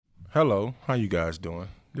Hello, how you guys doing?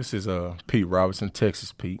 This is Pete Robertson,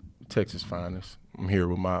 Texas Pete, Texas finest. I'm here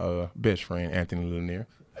with my best friend, Anthony Lanier.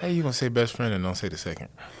 Hey, you gonna say best friend and don't say the second?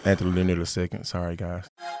 Anthony Lanier the second. Sorry, guys.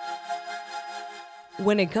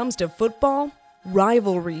 When it comes to football,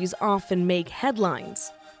 rivalries often make headlines.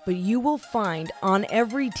 But you will find on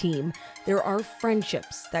every team there are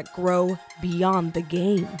friendships that grow beyond the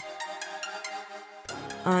game.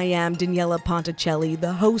 I am Daniella Ponticelli,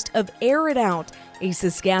 the host of Air It Out, a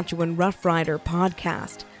Saskatchewan Rough Rider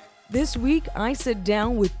podcast. This week, I sit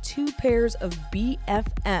down with two pairs of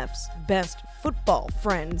BFFs, best football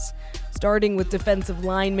friends, starting with defensive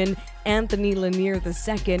lineman Anthony Lanier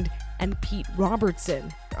II and Pete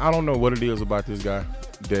Robertson. I don't know what it is about this guy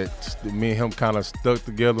that me and him kind of stuck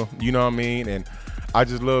together, you know what I mean? And I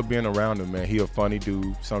just love being around him, man. He a funny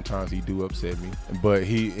dude. Sometimes he do upset me. But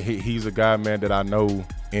he's a guy, man, that I know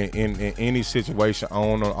in any situation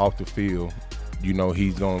on or off the field, you know he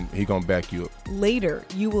gonna back you up. Later,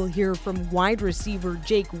 you will hear from wide receiver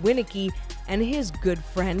Jake Wieneke and his good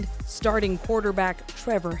friend, starting quarterback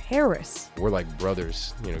Trevor Harris. We're like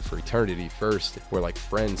brothers, for eternity first. We're like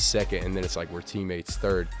friends second, and then it's like we're teammates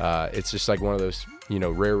third. It's just like one of those,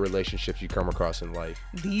 rare relationships you come across in life.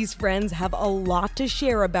 These friends have a lot to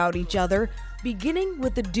share about each other, beginning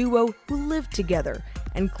with the duo who live together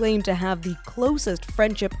and claim to have the closest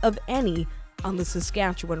friendship of any on the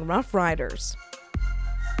Saskatchewan Rough Riders.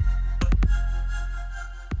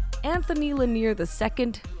 Anthony Lanier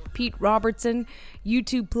II, Pete Robertson, you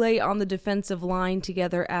two play on the defensive line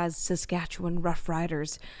together as Saskatchewan Rough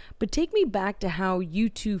Riders. But take me back to how you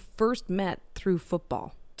two first met through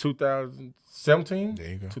football. 2017? There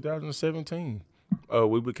you go. 2017.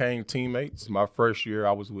 We became teammates. My first year,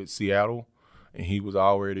 I was with Seattle, and he was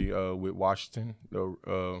already with Washington,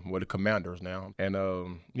 with the Commanders now. And,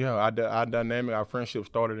 our friendship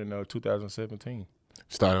started in 2017.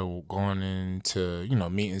 Started going into,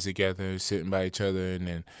 meetings together, sitting by each other, and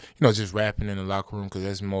then, just rapping in the locker room because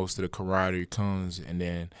that's most of the camaraderie comes. And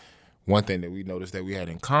then one thing that we noticed that we had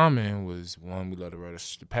in common was, one, we love to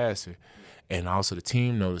rush the passer, and also the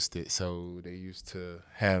team noticed it. So they used to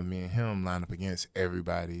have me and him line up against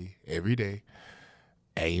everybody every day,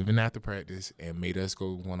 even after practice, and made us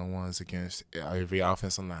go one-on-ones against every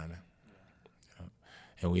offensive lineman.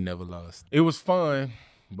 And we never lost. It was fun,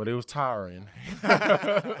 but it was tiring.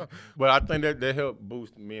 But I think that helped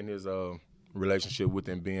boost me and his relationship with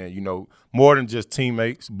him being, more than just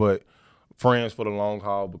teammates, but friends for the long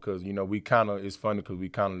haul because, it's funny because we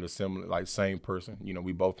kind of the similar, like same person.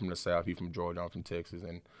 We both from the South. He from Georgia, I'm from Texas.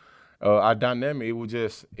 And our dynamic, it was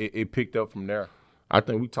just, it picked up from there. I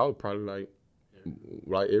think we talked probably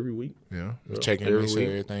like every week. Yeah. Checking in, make sure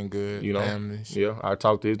everything good. Families. Yeah. I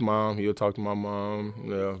talk to his mom. He'll talk to my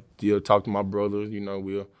mom. He'll talk to my brothers.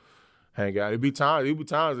 We'll hang out. It'd be times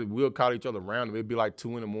that we'll call each other random. It'd be like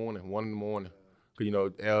 2 in the morning, 1 in the morning.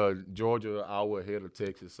 Because, Georgia an hour ahead of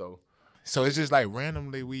Texas. So it's just like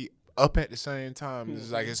randomly we up at the same time.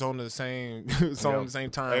 It's like it's on the same on the same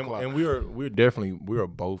time clock. And we're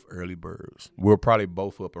both early birds. We're probably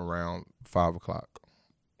both up around 5 o'clock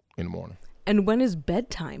in the morning. And when is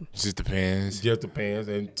bedtime? It just depends.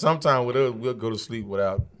 And sometimes with us, we'll go to sleep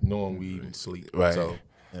without knowing we even sleep. Right. So,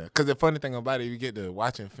 because the funny thing about it, you get to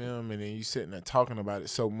watching film and then you sitting there talking about it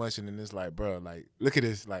so much, and then it's like, bro, like, look at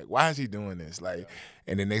this. Like, why is he doing this? Like,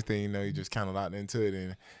 and the next thing you know, you just kind of locked into it,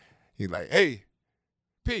 and he's like, hey,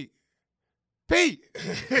 Pete.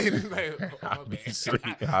 He's like, I'll be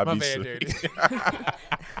dirty.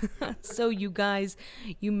 So you guys,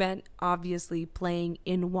 you met obviously playing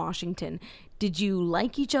in Washington. Did you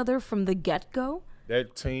like each other from the get-go?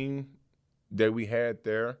 That team that we had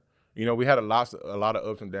there, we had a lot of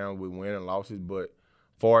ups and downs with wins and losses, but as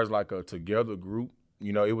far as like a together group,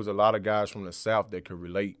 it was a lot of guys from the South that could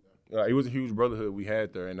relate. It was a huge brotherhood we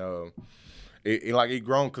had there, and it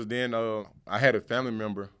grown because then I had a family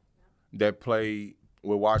member that played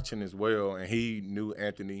with Washington as well, and he knew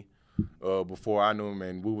Anthony before I knew him,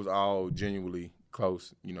 and we was all genuinely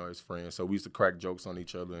close, as friends. So we used to crack jokes on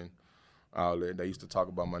each other and all that. They used to talk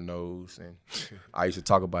about my nose, and I used to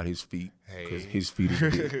talk about his feet because his feet is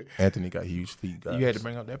big. Anthony got huge feet, guys. You had to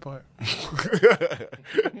bring up that part?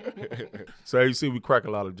 So you see, we crack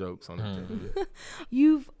a lot of jokes on the team. Yeah.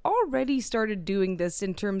 You've already started doing this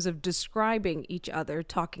in terms of describing each other,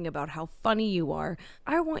 talking about how funny you are.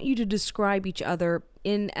 I want you to describe each other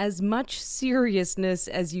in as much seriousness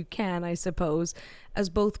as you can, I suppose, as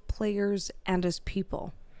both players and as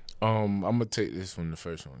people. I'm going to take this from the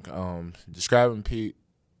first one. Describing Pete,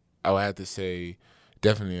 I would have to say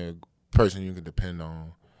definitely a person you can depend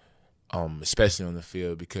on. especially on the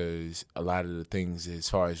field, because a lot of the things as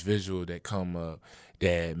far as visual that come up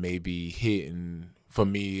that may be hitting for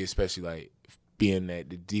me, especially like being at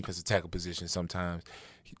the defensive tackle position, sometimes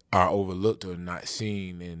are overlooked or not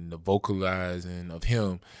seen, and the vocalizing of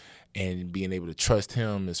him and being able to trust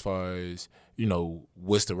him as far as, you know,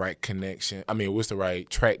 what's the right connection. I mean, what's the right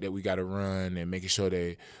track that we got to run, and making sure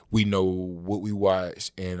that we know what we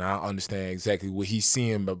watch, and I understand exactly what he's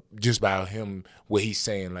seeing, but just by him, what he's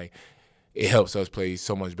saying, like, it helps us play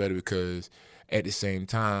so much better, because at the same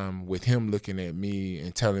time, with him looking at me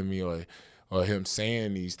and telling me, or him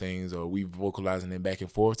saying these things, or we vocalizing it back and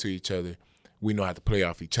forth to each other, we know how to play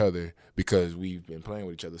off each other, because we've been playing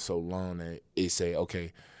with each other so long that it say,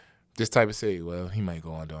 okay, this type of say, well, he might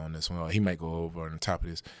go under on this one, or he might go over on the top of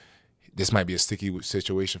this. This might be a sticky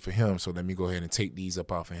situation for him, so let me go ahead and take these up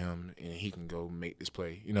off of him, and he can go make this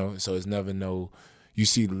play. You know, so it's never you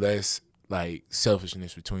see less like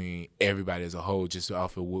selfishness between everybody as a whole, just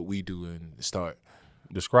off of what we do in the start.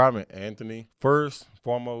 Describing Anthony, first,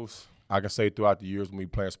 foremost, I can say throughout the years when we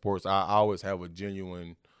play sports, I always have a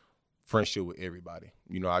genuine friendship with everybody.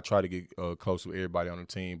 You know, I try to get close with everybody on the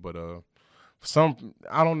team, but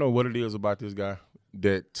I don't know what it is about this guy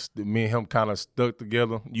that me and him kind of stuck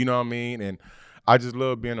together. You know what I mean? And I just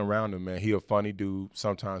love being around him, man. He a funny dude.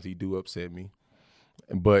 Sometimes he do upset me,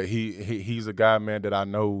 but he's a guy, man, that I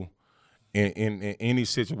know in any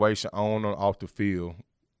situation on or off the field,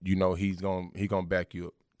 you know, he gonna back you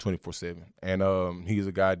up 24/7. And he's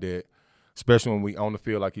a guy that, especially when we on the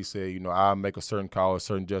field, like he said, you know, I make a certain call, a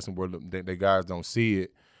certain adjustment where the guys don't see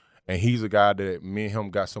it. And he's a guy that me and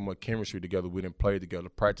him got so much chemistry together. We didn't play together,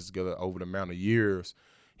 practice together over the amount of years.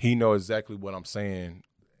 He knows exactly what I'm saying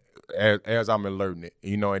as I'm alerting it,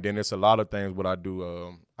 you know. And then it's a lot of things what I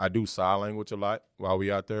do. I do sign language a lot while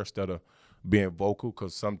we out there instead of being vocal,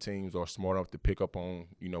 because some teams are smart enough to pick up on,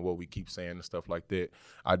 you know, what we keep saying and stuff like that.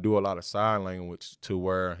 I do a lot of sign language to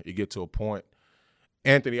where it get to a point.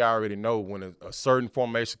 Anthony, I already know when a certain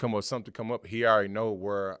formation come up, something come up, he already know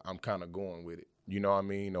where I'm kind of going with it. You know what I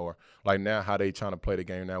mean? Or like now how they trying to play the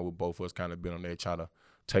game now with both of us kind of been on there trying to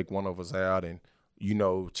take one of us out and, you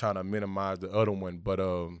know, trying to minimize the other one. But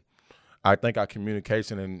I think our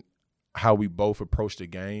communication and how we both approach the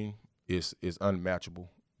game is unmatchable,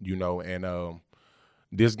 you know. And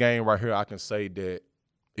this game right here, I can say that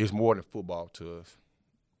it's more than football to us.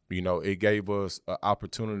 You know, it gave us an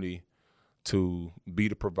opportunity to be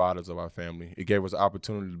the providers of our family. It gave us an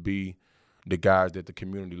opportunity to be the guys that the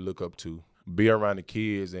community look up to, be around the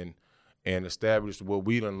kids and establish what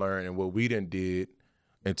we done learned and what we done did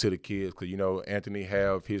into the kids. Because, you know, Anthony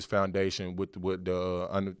have his foundation with the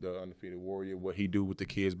Undefeated Warrior, what he do with the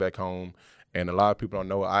kids back home. And a lot of people don't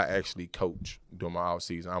know I actually coach during my off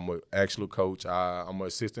season. I'm an actual coach. I'm an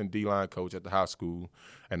assistant D-line coach at the high school,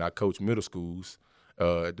 and I coach middle schools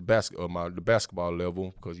at the basketball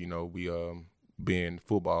level, because, you know, we be in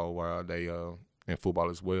football while they in football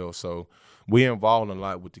as well. So we involved a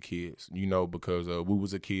lot with the kids, you know, because we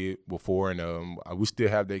was a kid before, and we still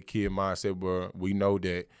have that kid mindset where we know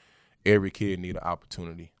that every kid need an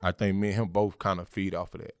opportunity. I think me and him both kind of feed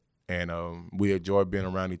off of that, and we enjoy being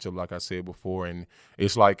around each other, like I said before. And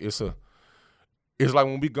it's like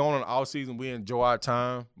when we go on all season, we enjoy our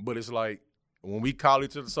time, but it's like when we call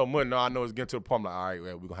each other so much, now I know it's getting to the point, I'm like, all right,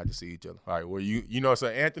 well, we're going to have to see each other. All right, well, you know, so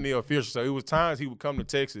Anthony official, so it was times he would come to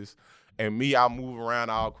Texas, and me, I move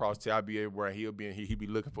around all across town. I'd be everywhere, and he'd be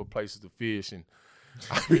looking for places to fish, and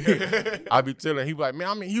I'd be telling him, he'd be like, man,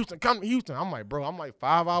 I'm in Houston, come to Houston. I'm like, bro, I'm like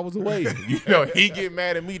 5 hours away. You know, he get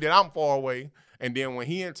mad at me that I'm far away, and then when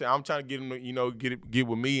he in town, I'm trying to get him to, you know, get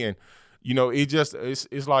with me, and you know,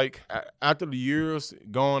 it's like after the years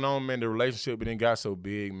going on, man, the relationship, it didn't got so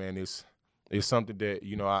big, man. It's something that,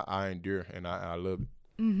 you know, I endure, and I love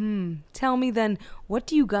it. Mm-hmm. Tell me then, what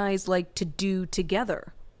do you guys like to do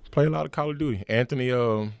together? Play a lot of Call of Duty. Anthony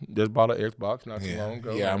just bought an Xbox not too long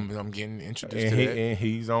ago. Yeah, I'm getting introduced to that. And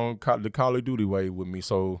he's on the Call of Duty way with me.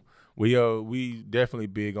 So we definitely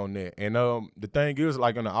big on that. And the thing is,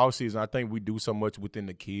 like in the off season, I think we do so much within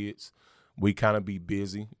the kids. We kind of be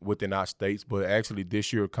busy within our states. But actually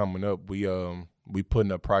this year coming up, we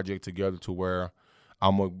putting a project together to where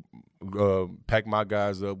I'm gonna pack my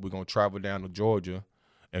guys up. We're gonna travel down to Georgia,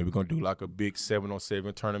 and we're gonna do like a big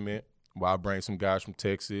 7-on-7 tournament. Where I bring some guys from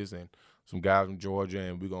Texas and some guys from Georgia,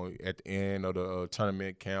 and we're going to, at the end of the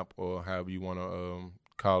tournament camp, or however you want to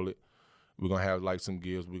call it, we're going to have like some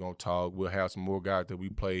gives. We're going to talk. We'll have some more guys that we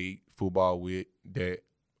played football with that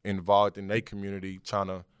involved in their community trying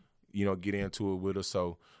to, you know, get into it with us.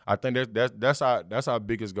 So I think that's our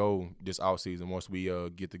biggest goal this offseason once we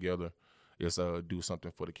get together is do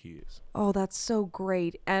something for the kids. Oh, that's so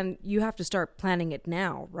great. And you have to start planning it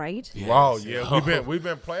now, right? Yes. Wow, yeah, we've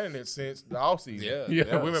been planning it since the off season.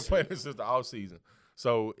 Yeah, we've been planning it since the off season.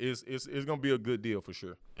 So it's gonna be a good deal for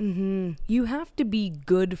sure. Mm-hmm. You have to be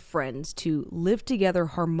good friends to live together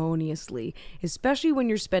harmoniously, especially when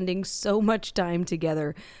you're spending so much time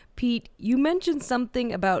together. Pete, you mentioned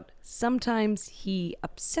something about sometimes he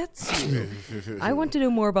upsets you. I want to know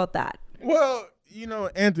more about that. Well,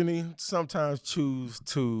 Anthony sometimes choose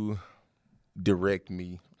to direct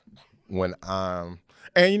me when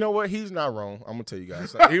and you know what? He's not wrong. I'm gonna tell you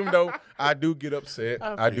guys. Even though I do get upset,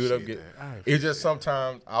 it's just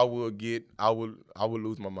sometimes I will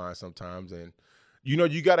lose my mind sometimes, and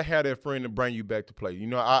you gotta have that friend to bring you back to play.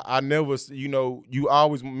 I never, you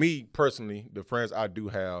always, me personally, the friends I do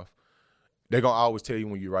have, they're gonna always tell you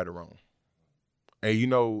when you're right or wrong.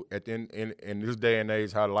 And at the end, in this day and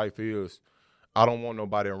age, how life is, I don't want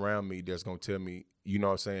nobody around me that's gonna tell me,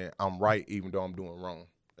 I'm right even though I'm doing wrong.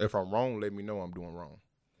 If I'm wrong, let me know I'm doing wrong.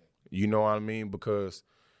 You know what I mean? Because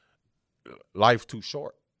life's too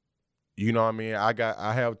short. You know what I mean?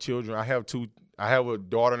 I have children. I have a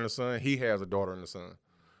daughter and a son. He has a daughter and a son.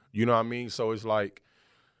 You know what I mean? So it's like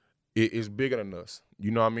it's bigger than us. You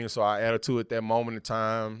know what I mean? So our attitude at that moment in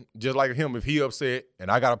time, just like him, if he upset and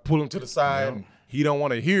I gotta pull him to the side, he don't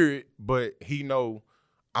want to hear it, but he know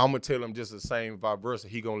I'm gonna tell him just the same vice versa.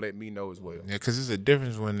 He gonna let me know as well. Yeah, because there's a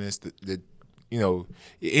difference when it's the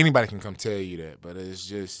anybody can come tell you that, but it's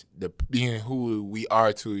just the being who we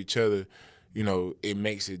are to each other. It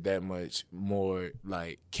makes it that much more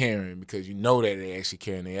like caring because you know that they actually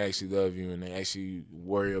care and they actually love you and they actually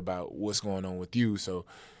worry about what's going on with you. So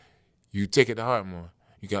you take it to heart more.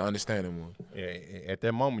 You can understand it more. Yeah, at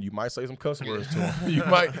that moment, you might say some cuss words to him. You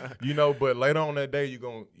might, but later on that day, you're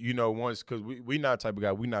going to, once, because we not the type of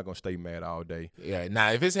guy, we not going to stay mad all day. Yeah,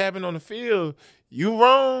 now, if it's happening on the field, you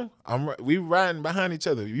wrong, we riding behind each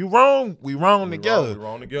other. You wrong, we wrong together. We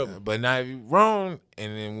wrong together. But now if you wrong,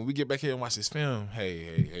 and then when we get back here and watch this film,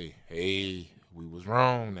 hey, we was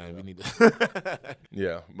wrong. Now we need to.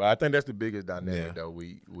 Yeah, but I think that's the biggest dynamic, though.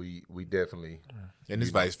 We definitely. And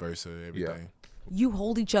it's vice versa, everything. Yeah. You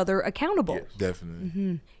hold each other accountable. Yes. Definitely.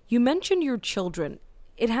 Mm-hmm. You mentioned your children.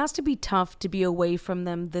 It has to be tough to be away from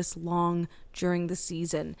them this long during the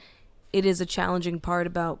season. It is a challenging part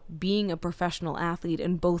about being a professional athlete,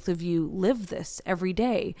 and both of you live this every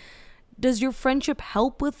day. Does your friendship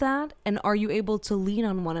help with that, and are you able to lean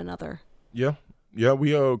on one another? Yeah,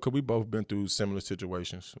 we cause we both been through similar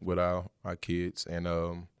situations with our kids, and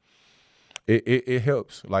it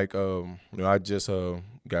helps. Like I just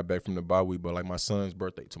got back from the bye week, but like my son's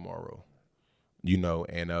birthday tomorrow,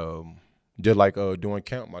 and just like doing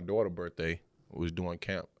camp, my daughter's birthday was doing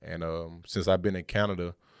camp, and since I've been in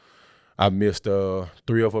Canada, I missed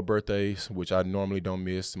 3 of her birthdays, which I normally don't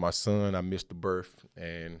miss. My son, I missed the birth,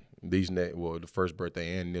 and the first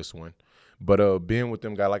birthday and this one. But being with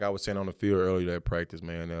them guys, like I was saying on the field earlier at practice,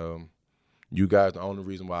 man, you guys the only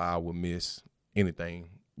reason why I would miss anything,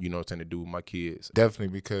 to do with my kids. Definitely,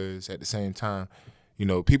 because at the same time,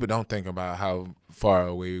 people don't think about how far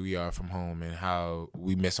away we are from home and how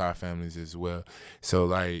we miss our families as well.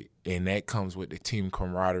 So, and that comes with the team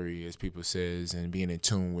camaraderie, as people says, and being in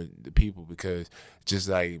tune with the people, because just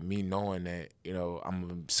like me knowing that, I'm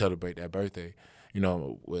going to celebrate that birthday,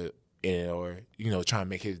 or try to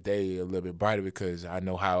make his day a little bit brighter, because I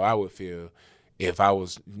know how I would feel if I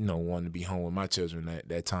was, wanting to be home with my children at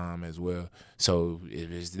that time as well. So if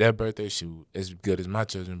it's their birthday, shoot, as good as my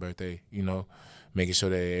children's birthday, making sure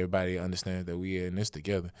that everybody understands that we are in this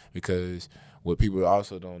together. Because what people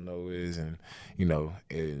also don't know is, and,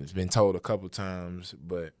 it's been told a couple times,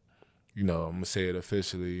 but, I'm going to say it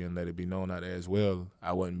officially and let it be known out there as well.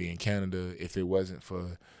 I wouldn't be in Canada if it wasn't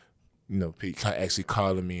for, Pete actually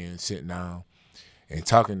calling me and sitting down and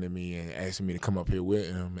talking to me and asking me to come up here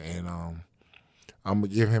with him. And I'm going to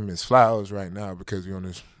give him his flowers right now because we're on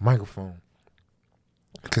this microphone.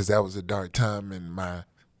 Because that was a dark time in my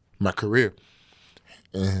career.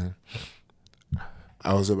 And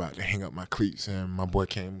I was about to hang up my cleats, and my boy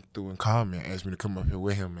came through and called me and asked me to come up here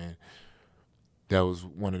with him. And that was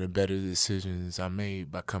one of the better decisions I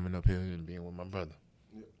made by coming up here and being with my brother.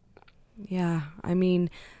 Yeah, I mean,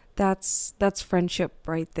 that's friendship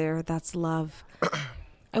right there. That's love.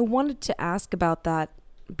 I wanted to ask about that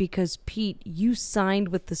because, Pete, you signed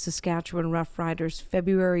with the Saskatchewan Roughriders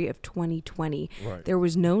February of 2020. Right. There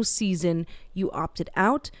was no season. You opted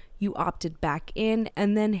out. You opted back in.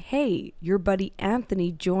 And then, hey, your buddy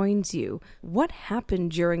Anthony joins you. What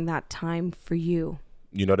happened during that time for you?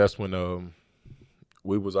 That's when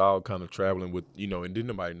we was all kind of traveling with, and didn't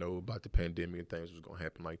nobody know about the pandemic and things was gonna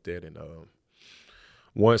happen like that. And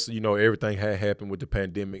once everything had happened with the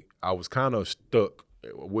pandemic, I was kind of stuck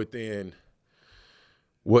within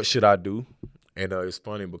what should I do. And it's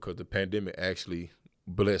funny because the pandemic actually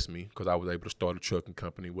blessed me because I was able to start a trucking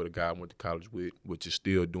company with a guy I went to college with, which is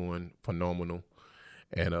still doing phenomenal.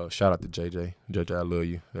 And shout out to JJ. JJ, I love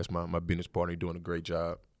you. That's my business partner. He's doing a great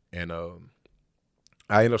job. And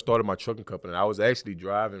I ended up starting my trucking company. I was actually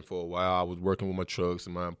driving for a while. I was working with my trucks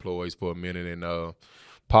and my employees for a minute. And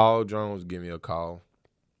Paul Jones gave me a call.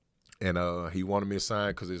 And he wanted me to sign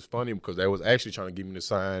because it's funny because they was actually trying to give me the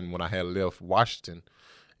sign when I had left Washington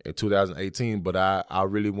in 2018. But I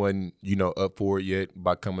really wasn't, up for it yet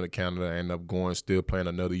by coming to Canada. I ended up going, still playing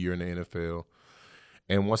another year in the NFL.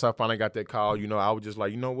 And once I finally got that call, I was just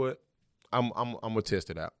like, you know what? I'm gonna test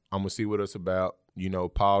it out. I'm gonna see what it's about.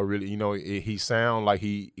 Paul really, he sound like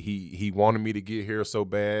he wanted me to get here so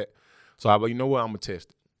bad. So I was like, you know what? I'm gonna test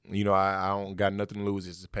it. I don't got nothing to lose.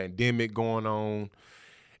 It's a pandemic going on.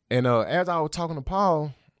 And as I was talking to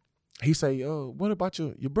Paul, he say, what about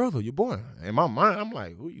your brother, your boy? In my mind, I'm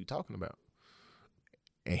like, who are you talking about?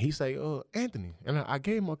 And he say, Anthony. And I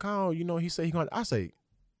gave him a call. He said I say,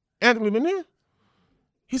 Anthony Lanier?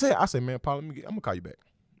 I say, man, Paul, I'm gonna call you back.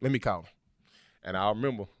 Let me call him. And I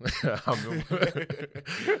remember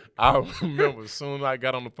as soon as I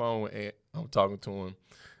got on the phone with Ant, I'm talking to him.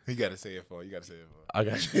 You gotta say it for. You gotta say it for. I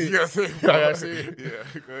got you. You gotta say it for. I gotta say it.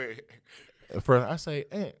 Yeah, go ahead. At first, I say,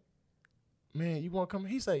 Ant, man, you want to come?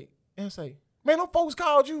 He say, Ant say, man, them folks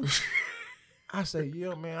called you. I say,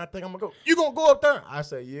 yeah, man, I think I'm gonna go. You gonna go up there? I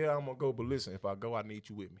say, yeah, I'm gonna go. But listen, if I go, I need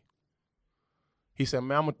you with me. He said,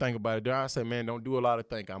 man, I'm gonna think about it. I said, man, don't do a lot of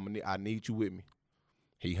thinking. I need you with me.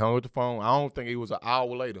 He hung up the phone. I don't think it was an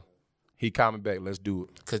hour later. He called me back. Let's do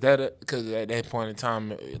it. Cause at that point in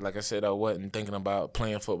time, like I said, I wasn't thinking about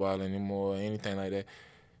playing football anymore or anything like that.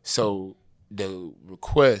 So the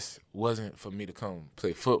request wasn't for me to come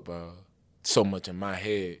play football. So much in my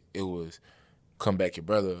head, it was come back your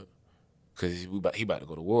brother, cause he about to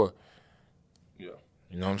go to war. Yeah.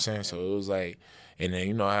 You know what I'm saying? So it was like, and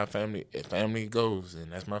then how family goes,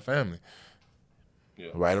 and that's my family. Yeah.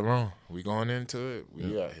 Right or wrong, we going into it.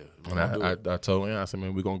 We out here. And I told him, I said,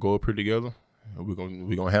 man, we're gonna go up here together. We're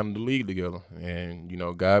gonna handle the league together.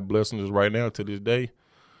 And God blessing us right now to this day.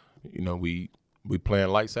 We playing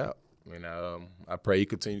lights out. And I pray He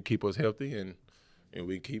continue to keep us healthy and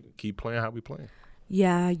we keep playing how we playing.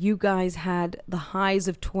 Yeah, you guys had the highs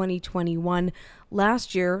of 2021.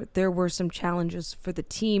 Last year, there were some challenges for the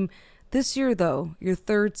team. This year, though, your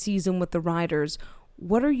third season with the Riders,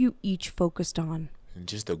 what are you each focused on? And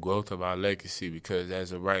just the growth of our legacy, because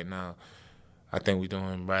as of right now, I think we're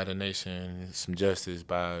doing Rider Nation some justice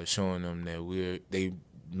by showing them that they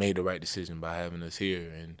made the right decision by having us here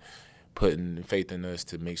and putting faith in us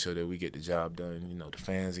to make sure that we get the job done. The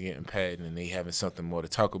fans are getting paid and they having something more to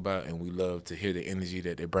talk about, and we love to hear the energy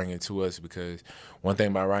that they're bringing to us, because one thing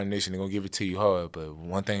about Rider Nation, they're going to give it to you hard, but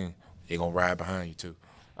one thing, they're going to ride behind you too.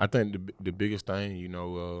 I think the biggest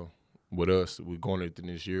thing, with us, we're going into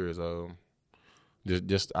this year is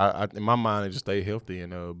just in my mind, is just stay healthy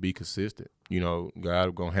and be consistent.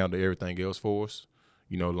 God gonna handle everything else for us.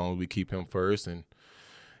 As long as we keep Him first. And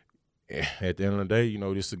at the end of the day,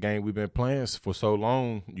 this is a game we've been playing for so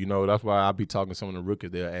long. That's why I be talking to some of the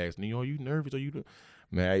rookies. They'll ask me, are you nervous? Are you?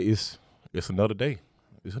 Man, it's another day.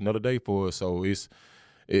 It's another day for us. So it's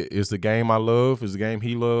the game I love. It's the game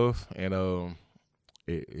he loves, and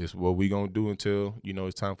it's what we gonna do until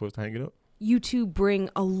it's time for us to hang it up. You two bring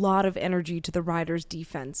a lot of energy to the Riders'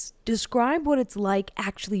 defense. Describe what it's like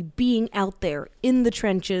actually being out there in the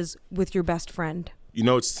trenches with your best friend.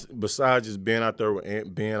 It's besides just being out there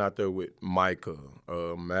with Micah,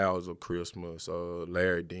 Miles of Christmas,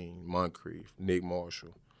 Larry Dean, Moncrief, Nick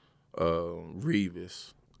Marshall,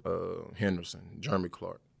 Revis, Henderson, Jeremy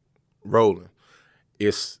Clark, Roland.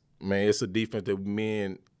 It's a defense that me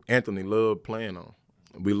and Anthony love playing on.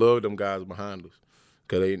 We love them guys behind us.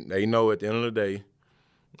 Because they know at the end of the day,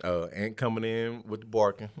 Ant coming in with the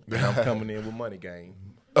barking, and I'm coming in with money game.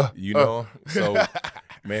 So,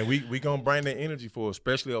 man, we going to bring that energy for us,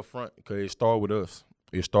 especially up front, because it started with us.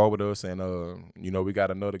 And, we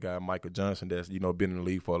got another guy, Michael Johnson, that's, been in the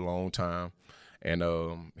league for a long time. And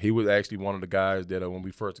he was actually one of the guys that when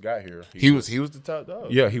we first got here. He was the top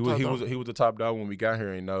dog. Yeah, he was the top dog when we got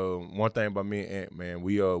here. And one thing about me and Ant, man,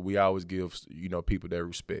 we always give, people that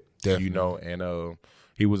respect. Definitely. And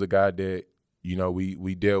he was a guy that,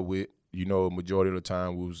 we dealt with, you know, majority of the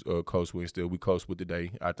time we was close with. Still, we close with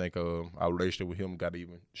today. I think our relationship with him got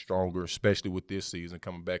even stronger, especially with this season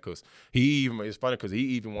coming back. Cause it's funny because he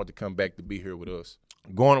even wanted to come back to be here with us.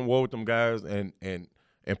 Going to war with them guys and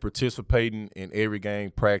participating in every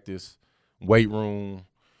game, practice, weight room,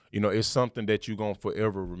 you know, it's something that you're going to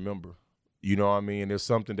forever remember. You know what I mean? It's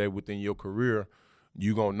something that within your career,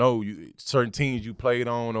 you're going to know certain teams you played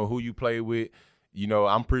on or who you played with. You know,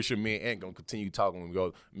 I'm pretty sure me and Ant going to continue talking when we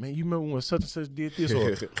go, man, you remember when such and such did this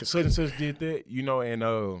or such and such did that? You know,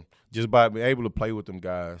 and just by being able to play with them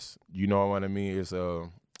guys, you know what I mean? It's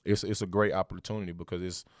a great opportunity because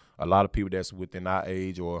it's a lot of people that's within our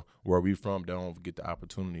age or where we from that don't get the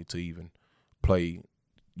opportunity to even play,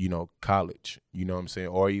 you know, college, you know what I'm saying,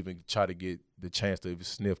 or even try to get the chance to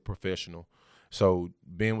sniff professional. So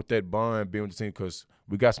being with that bond, being with the team, because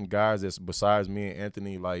we got some guys that's besides me and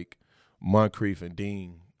Anthony, like Moncrief and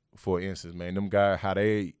Dean, for instance, man, them guys, how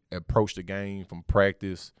they approach the game from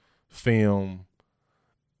practice, film,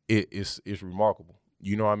 it's remarkable.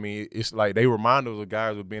 You know what I mean? It's like they remind us of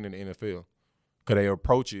guys who've been in the NFL because they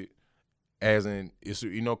approach it as in, it's,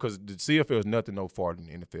 you know, because the CFL is nothing no farther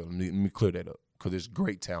than the NFL. Let me clear that up because it's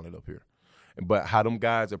great talent up here. But how them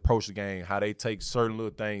guys approach the game, how they take certain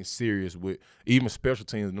little things serious with even special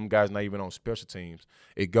teams, them guys not even on special teams,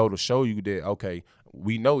 it go to show you that, okay,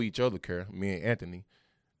 we know each other care, me and Anthony,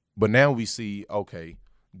 but now we see, okay,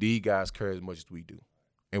 these guys care as much as we do.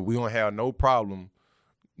 And we don't have no problem,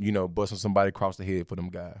 you know, busting somebody across the head for them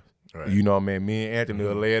guys. Right. You know what I mean? Me and Anthony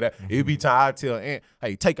will lay it out. It'd be time I tell Ant,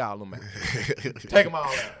 hey, take all them out. Take them all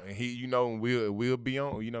out. And he, you know, we'll be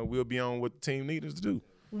on, you know, we'll be on what the team needs us to do.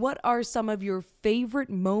 What are some of your favorite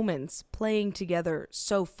moments playing together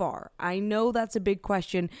so far? I know that's a big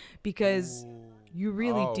question because you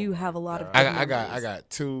really do have a lot of good I got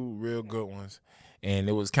two real good ones. And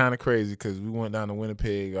it was kind of crazy because we went down to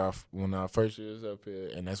Winnipeg when our first year was up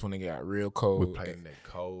here, and that's when it got real cold. We played in that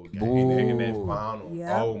cold game in that final.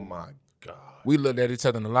 Yeah. Oh, my God. We looked at each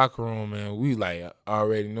other in the locker room, and we, like,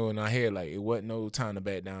 already knew in our head, like, it wasn't no time to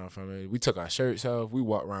back down from it. We took our shirts off. We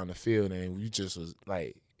walked around the field, and we just was,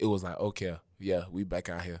 like, it was like, okay, yeah, we back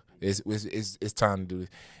out here. It's time to do this.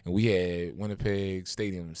 And we had Winnipeg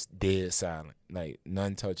Stadium's dead silent, like,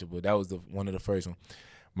 untouchable. That was one of the first ones.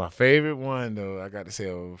 My favorite one, though, I got to say,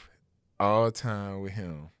 of all time with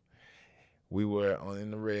him, we were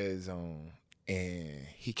in the red zone, and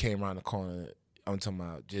he came around the corner. I'm talking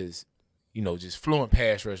about just fluent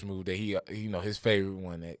pass rush move that he, you know, his favorite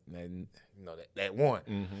one, that one.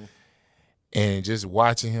 Mm-hmm. And just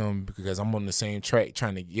watching him, because I'm on the same track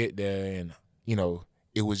trying to get there, and, you know,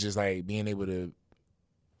 it was just like being able to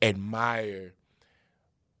admire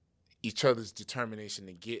each other's determination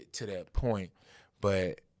to get to that point.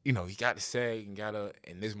 But, you know, he got the sack and got up,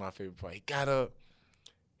 and this is my favorite part. He got up,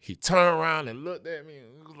 he turned around and looked at me,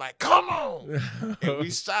 and was like, come on! And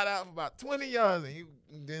we shot out for about 20 yards, and he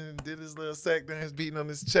then did his little sack dance, beating on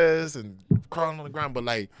his chest and crawling on the ground. But,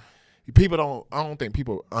 like, I don't think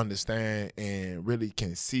people understand and really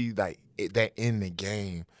can see, like, that in the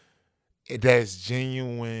game. That's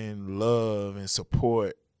genuine love and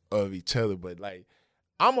support of each other. But, like,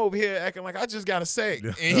 I'm over here acting like I just got a sack,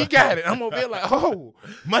 and he got it. I'm over here like, oh,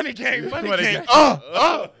 money game.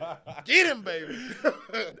 Get him, baby.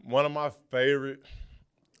 One of my favorite,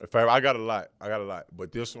 I got a lot,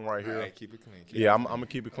 but this one right here. Right, keep it clean. I'm going to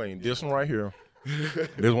keep it clean. This one right here, this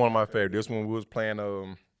is one of my favorite. This one we was playing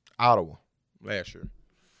Ottawa last year.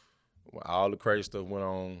 When all the crazy stuff went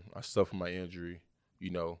on, I suffered my injury,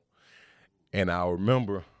 you know, and I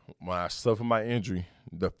remember when I suffered my injury,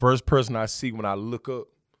 the first person I see when I look up,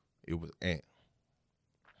 it was Ant.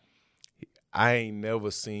 I ain't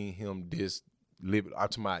never seen him this livid. I'm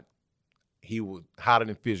talking about he was hotter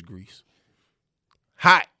than fish grease.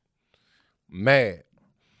 Hot. Mad.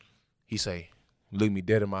 He say, look me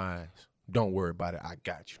dead in my eyes. Don't worry about it. I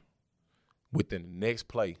got you. Within the next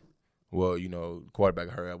play, well, you know, quarterback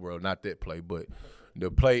hurt, well, not that play, but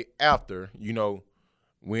the play after, you know,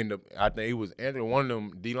 I think it was Anthony, one of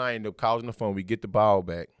them, D-line ended up causing the fun. We get the ball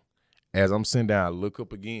back. As I'm sitting down, I look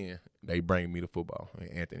up again, they bring me the football,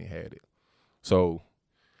 and Anthony had it. So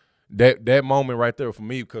that moment right there for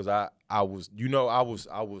me, because I was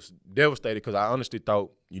devastated because I honestly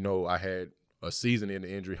thought, you know, I had a season in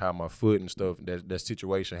the injury, how my foot and stuff, that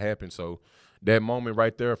situation happened. So that moment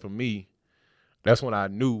right there for me, that's when I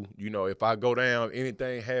knew, you know, if I go down,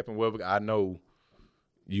 anything happen, whatever, I know,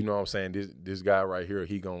 you know what I'm saying, this guy right here,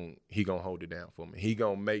 he gon' hold it down for me. He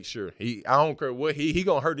gonna make sure. I don't care what, he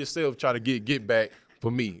gonna hurt himself try to get back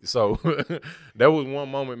for me. So that was one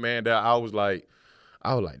moment, man, that I was like,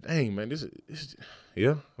 dang, man, this is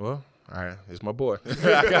yeah, well, it's my boy.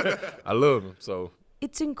 I love him. So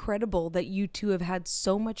It's incredible that you two have had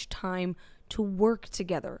so much time to work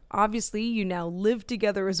together. Obviously, you now live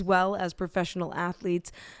together as well as professional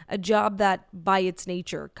athletes, a job that by its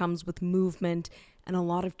nature comes with movement and a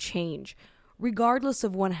lot of change. Regardless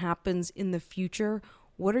of what happens in the future,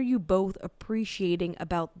 what are you both appreciating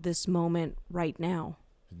about this moment right now?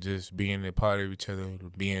 Just being a part of each other,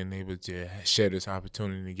 being able to share this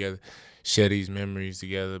opportunity together, share these memories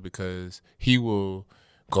together, because he will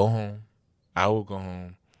go home, I will go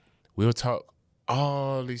home. We'll talk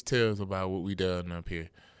all these tales about what we done up here.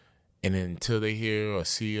 And then until they hear or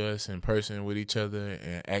see us in person with each other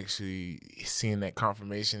and actually seeing that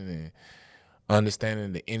confirmation and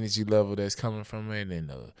understanding the energy level that's coming from it, and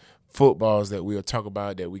the footballs that we'll talk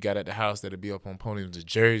about that we got at the house that'll be up on ponies, the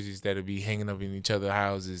jerseys that'll be hanging up in each other's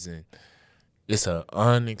houses. And it's an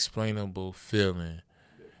unexplainable feeling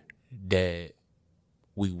that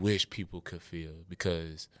we wish people could feel,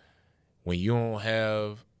 because when you don't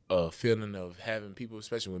have a feeling of having people,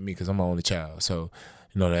 especially with me, because I'm my only child, so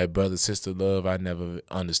that brother-sister love, I never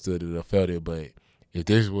understood it or felt it. But if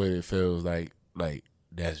this is what it feels like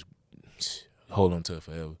that's, hold on to it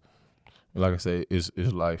forever. like I said, it's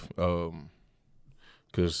life.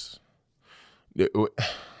 Cause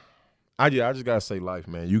I just gotta say life,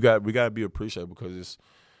 man. We gotta be appreciative, because it's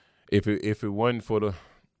if it wasn't for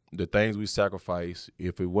the things we sacrifice,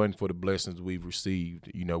 if it wasn't for the blessings we've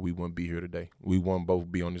received, we wouldn't be here today. We wouldn't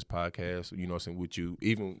both be on this podcast, with you.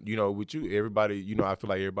 Even, with you, everybody, I feel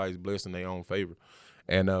like everybody's blessed in their own favor.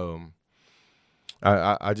 And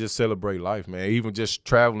I just celebrate life, man. Even just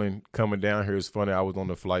traveling, coming down here is funny. I was on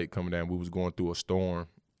the flight coming down. We was going through a storm,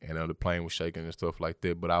 and the plane was shaking and stuff like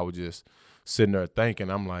that. But I was just sitting there thinking,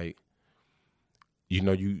 I'm like, you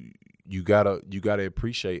gotta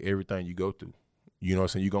appreciate everything you go through. You know what I'm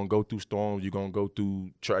saying? You're going to go through storms. You're going to go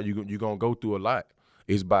through you're going to go through a lot.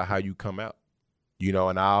 It's about how you come out.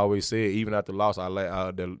 And I always say, even after the loss,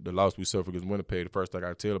 the loss we suffered against Winnipeg, the first thing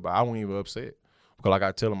I tell about, I wasn't even upset. Because like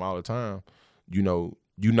I tell them all the time, you're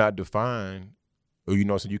not defined, or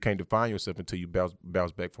so you can't define yourself until you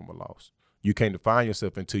bounce back from a loss. You can't define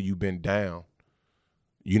yourself until you've been down.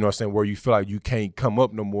 You know what I'm saying? Where you feel like you can't come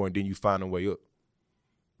up no more, and then you find a way up.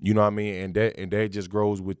 You know what I mean? And that just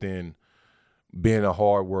grows within being a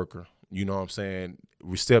hard worker, you know what I'm saying,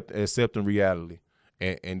 accepting reality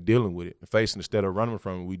and dealing with it, facing instead of running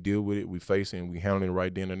from it. We deal with it, we face it, and we handle it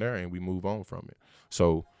right then and there, and we move on from it.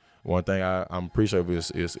 So one thing I'm appreciative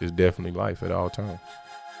of is definitely life at all times.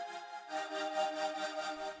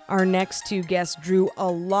 Our next two guests drew a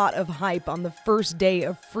lot of hype on the first day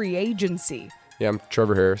of free agency. Yeah, I'm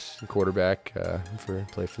Trevor Harris, quarterback,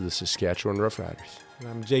 play for the Saskatchewan Roughriders. And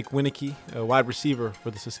I'm Jake Wieneke, a wide receiver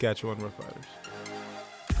for the Saskatchewan Roughriders.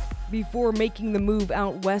 Before making the move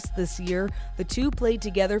out west this year, the two played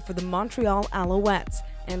together for the Montreal Alouettes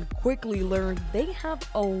and quickly learned they have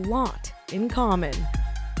a lot in common.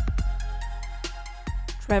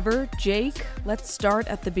 Trevor, Jake, let's start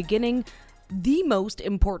at the beginning. The most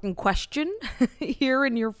important question here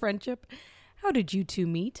in your friendship: how did you two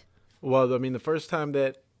meet? Well, the first time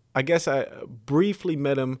that I guess I briefly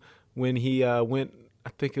met him when he went,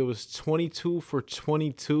 I think it was 22 for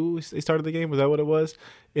 22. They started the game. Was that what it was?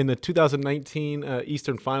 In the 2019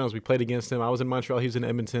 Eastern Finals, we played against him. I was in Montreal. He was in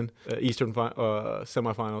Edmonton, Eastern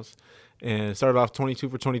semifinals, and started off 22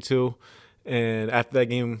 for 22. And after that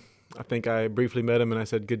game, I think I briefly met him, and I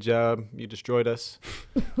said, "Good job, you destroyed us."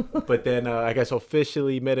 But then I guess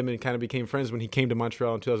officially met him and kind of became friends when he came to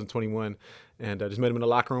Montreal in 2021. And I just met him in the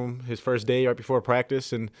locker room his first day right before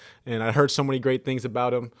practice. And I heard so many great things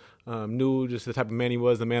about him. Knew just the type of man he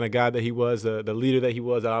was, the man of God that he was, the leader that he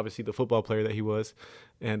was, and obviously the football player that he was.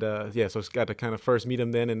 And, so I got to kind of first meet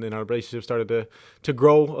him then. And then our relationship started to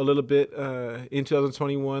grow a little bit in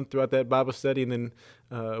 2021 throughout that Bible study. And then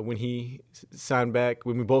when we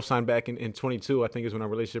both signed back in 22, I think is when our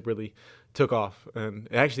relationship really took off. And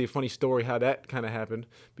actually a funny story how that kind of happened.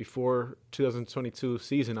 Before 2022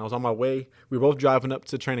 season, I was on my way. We were both driving up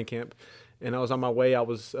to training camp, and I was on my way. I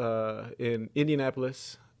was in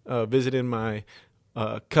Indianapolis visiting my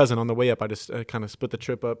cousin on the way up. I just kind of split the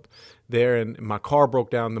trip up there, and my car broke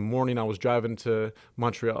down the morning I was driving to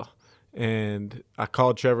Montreal. And I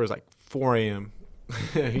called Trevor. It was like 4 a.m.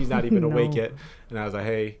 He's not even awake yet. And I was like,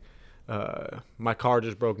 "Hey, my car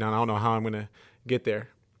just broke down. I don't know how I'm going to get there."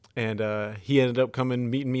 And he ended up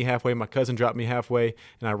meeting me halfway. My cousin dropped me halfway,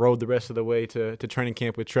 and I rode the rest of the way to training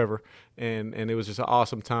camp with Trevor. And it was just an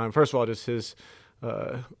awesome time. First of all, just his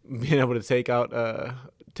being able to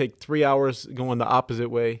take 3 hours going the opposite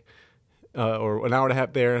way, or an hour and a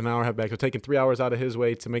half there, an hour and a half back. So taking 3 hours out of his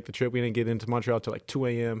way to make the trip. We didn't get into Montreal till like 2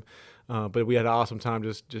 a.m. But we had an awesome time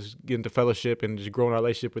just getting to fellowship and just growing our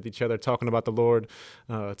relationship with each other, talking about the Lord,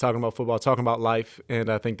 talking about football, talking about life. And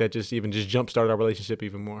I think that just jump-started our relationship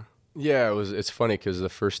even more. Yeah, it's funny because the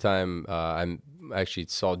first time I actually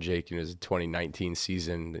saw Jake in his 2019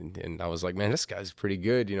 season, and I was like, man, this guy's pretty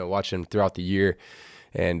good, watching him throughout the year.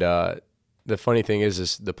 And the funny thing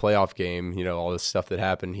is the playoff game, all this stuff that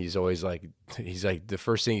happened, he's like, the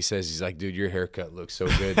first thing he says, he's like, dude, your haircut looks so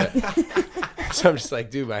good. So I'm just like,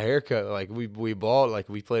 dude, my haircut, like we balled, like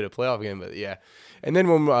we played a playoff game, but yeah. And then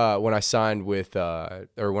when I signed with, or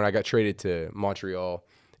when I got traded to Montreal,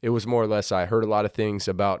 it was more or less, I heard a lot of things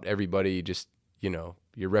about everybody, just,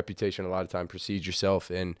 your reputation a lot of time precedes yourself.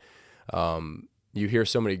 And you hear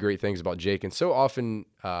so many great things about Jake. And so often,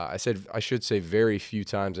 I should say very few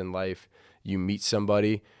times in life, you meet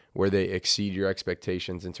somebody where they exceed your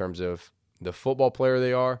expectations in terms of the football player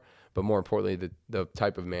they are, but more importantly, the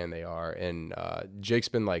type of man they are. And Jake's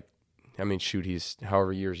been he's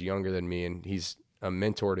however years younger than me, and he's a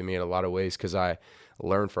mentor to me in a lot of ways because I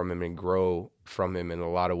learn from him and grow from him in a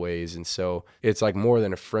lot of ways. And so it's like more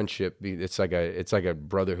than a friendship. It's like a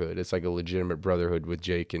brotherhood. It's like a legitimate brotherhood with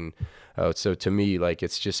Jake. And so to me, like,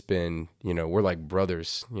 it's just been, we're like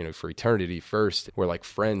brothers, for eternity first. We're like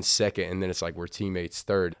friends second. And then it's like we're teammates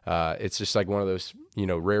third. It's just like one of those,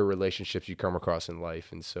 rare relationships you come across in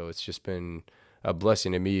life. And so it's just been a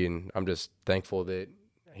blessing to me. And I'm just thankful that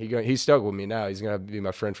he's stuck with me now. He's going to be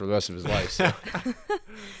my friend for the rest of his life. So.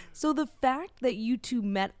 So the fact that you two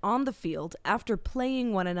met on the field after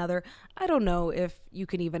playing one another, I don't know if you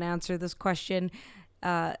can even answer this question.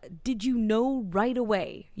 Did you know right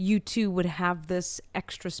away you two would have this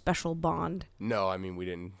extra special bond? No, we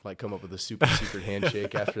didn't come up with a super secret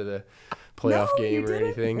handshake after the playoff game or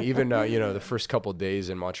anything. Even the first couple of days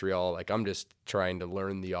in Montreal, I'm just trying to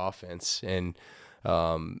learn the offense. And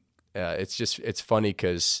it's funny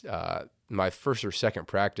because my first or second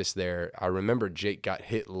practice there, I remember Jake got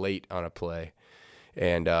hit late on a play.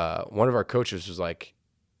 And one of our coaches was like,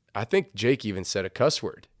 I think Jake even said a cuss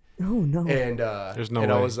word. Oh, no. And there's no way.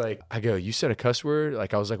 I was like, you said a cuss word?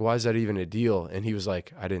 I was like, why is that even a deal? And he was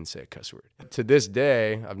like, I didn't say a cuss word. To this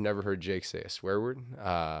day, I've never heard Jake say a swear word.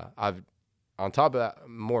 On top of that,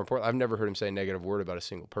 more important, I've never heard him say a negative word about a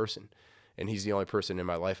single person. And he's the only person in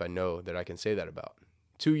my life I know that I can say that about.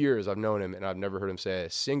 2 years I've known him, and I've never heard him say a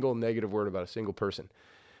single negative word about a single person.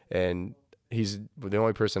 And he's the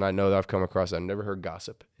only person I know that I've come across. I've never heard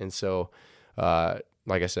gossip. And so,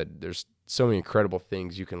 like I said, there's so many incredible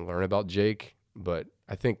things you can learn about Jake. But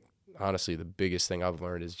I think, honestly, the biggest thing I've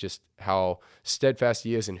learned is just how steadfast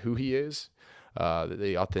he is and who he is,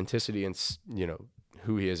 the authenticity and,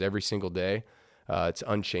 who he is every single day. It's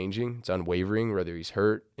unchanging. It's unwavering, whether he's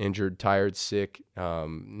hurt, injured, tired, sick,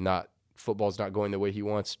 football's not going the way he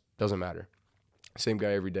wants, doesn't matter. Same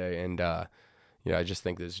guy every day. And, I just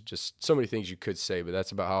think there's just so many things you could say, but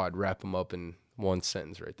that's about how I'd wrap them up in one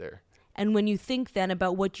sentence right there. And when you think then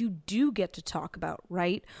about what you do get to talk about,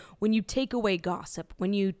 right? When you take away gossip,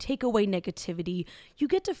 when you take away negativity, you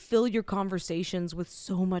get to fill your conversations with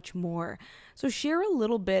so much more. So share a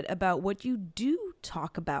little bit about what you do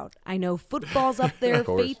talk about. I know football's up there,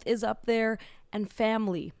 faith is up there, and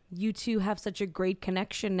family. You two have such a great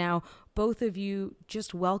connection now, both of you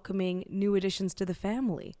just welcoming new additions to the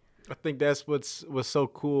family. I think that's what's so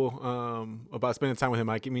cool about spending time with him.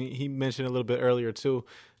 He mentioned a little bit earlier too.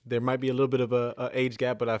 There might be a little bit of a age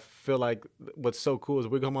gap, but I feel like what's so cool is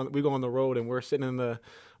we go on the road and we're sitting in the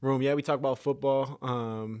room. Yeah, we talk about football.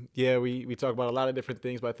 We talk about a lot of different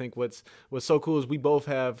things. But I think what's so cool is we both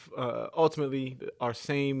have ultimately our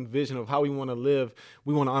same vision of how we want to live.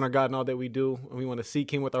 We want to honor God in all that we do, and we want to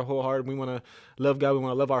seek Him with our whole heart. We want to love God. We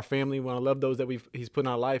want to love our family. We want to love those that He's put in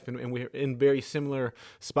our life, and we're in very similar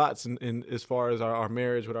spots. In as far as our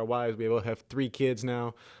marriage with our wives, we both have 3 kids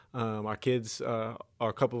now. Our kids are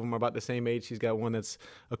a couple of them are about the same age. She's got one that's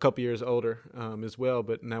a couple years older as well.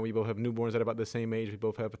 But now we both have newborns that are about the same age. We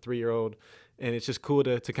both have a 3-year-old, and it's just cool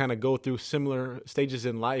to kind of go through similar stages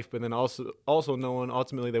in life, but then also knowing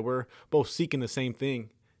ultimately that we're both seeking the same thing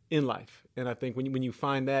in life. And I think when you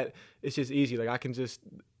find that, it's just easy. Like I can just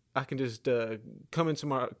come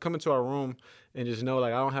into our room and just know,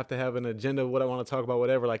 like, I don't have to have an agenda of what I want to talk about,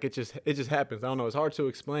 whatever. Like it just happens. I don't know. It's hard to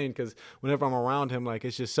explain because whenever I'm around him, like,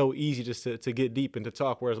 it's just so easy just to get deep and to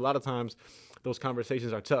talk. Whereas a lot of times those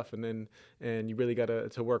conversations are tough, and you really got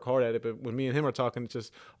to work hard at it. But when me and him are talking, it's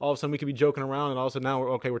just all of a sudden we could be joking around, and all of a sudden now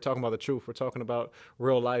we're talking about the truth. We're talking about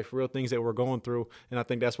real life, real things that we're going through. And I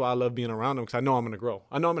think that's why I love being around him, because I know I'm going to grow.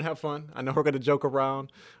 I know I'm going to have fun. I know we're going to joke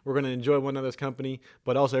around. We're going to enjoy one another's company.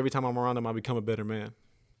 But also every time I'm around him, I become a better man.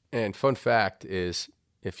 And fun fact is,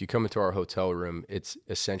 if you come into our hotel room, it's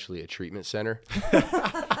essentially a treatment center.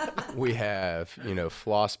 We have,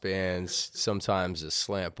 floss bands, sometimes a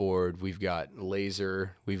slant board. We've got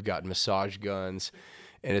laser. We've got massage guns.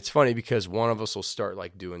 And it's funny because one of us will start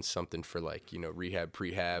like doing something for like, rehab,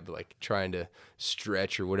 prehab, like trying to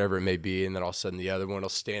stretch or whatever it may be. And then all of a sudden the other one will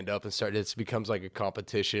stand up and start. It becomes like a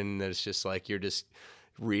competition that it's just like you're just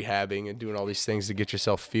rehabbing and doing all these things to get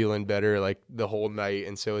yourself feeling better like the whole night.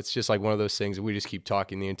 And so it's just like one of those things that we just keep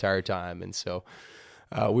talking the entire time. And so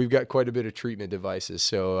we've got quite a bit of treatment devices.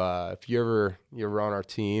 So if you're on our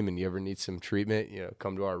team and you ever need some treatment,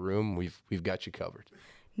 come to our room. We've got you covered.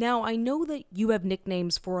 Now, I know that you have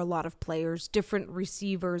nicknames for a lot of players, different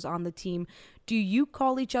receivers on the team. Do you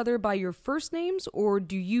call each other by your first names, or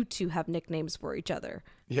do you two have nicknames for each other?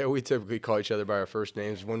 Yeah, we typically call each other by our first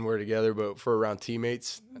names when we're together, but for around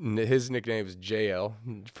teammates, his nickname is JL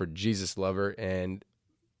for Jesus Lover, and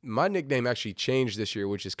my nickname actually changed this year,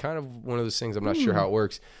 which is kind of one of those things I'm not sure how it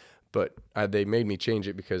works, but they made me change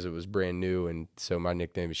it because it was brand new, and so my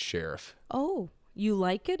nickname is Sheriff. Oh, you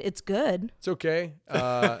like it? It's good. It's okay.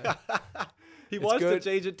 He wants to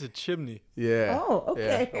change it to Chimney. Yeah. Oh,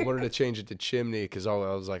 okay. Yeah. I wanted to change it to Chimney because I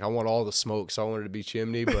was like, I want all the smoke, so I wanted to be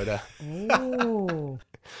Chimney, but Oh.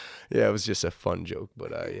 yeah, it was just a fun joke,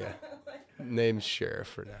 but yeah. Name's Sheriff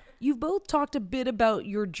for now. You've both talked a bit about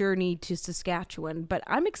your journey to Saskatchewan, but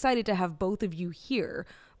I'm excited to have both of you here,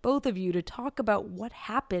 both of you, to talk about what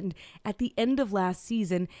happened at the end of last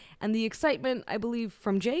season and the excitement, I believe,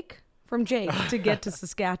 from Jake to get to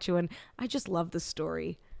Saskatchewan. I just love the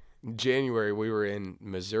story. In January, we were in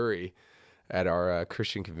Missouri at our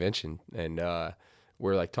Christian convention, and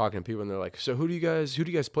we're like talking to people, and they're like, "So who do you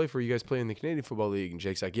guys play for? You guys play in the Canadian Football League?" And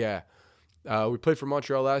Jake's like, "Yeah, we played for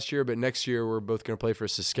Montreal last year, but next year we're both gonna play for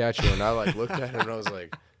Saskatchewan." And I like looked at him and I was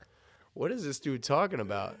like, "What is this dude talking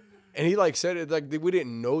about?" And he like said it like we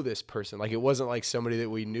didn't know this person, like it wasn't like somebody that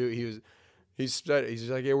we knew. He's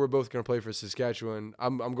like, "Yeah, we're both gonna play for Saskatchewan.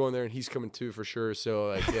 I'm going there, and he's coming too for sure." So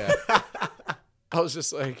like, yeah, I was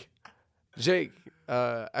just like, Jake.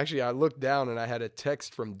 Actually, I looked down and I had a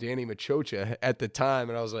text from Danny Machocha at the time,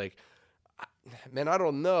 and I was like, "Man, I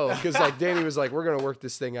don't know," because like Danny was like, "We're gonna work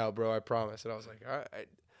this thing out, bro. I promise." And I was like,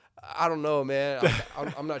 I don't know, man.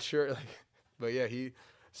 I'm not sure." Like, but yeah, he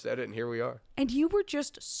said it, and here we are. And you were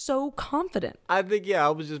just so confident. I think, I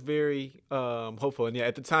was just very hopeful. And,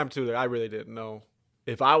 at the time, too, I really didn't know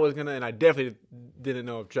if I was going to, and I definitely didn't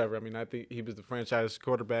know if Trevor. I mean, I think he was the franchise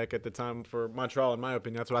quarterback at the time for Montreal, in my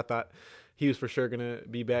opinion. That's what I thought. He was for sure going to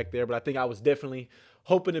be back there. But I think I was definitely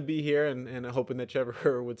hoping to be here and hoping that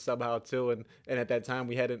Trevor would somehow, too. And at that time,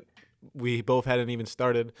 we both hadn't even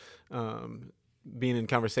started being in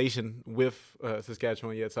conversation with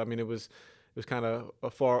Saskatchewan yet. So, I mean, it was kind of a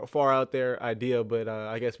far out there idea, but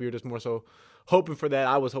I guess we were just more so hoping for that.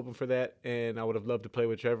 I was hoping for that, and I would have loved to play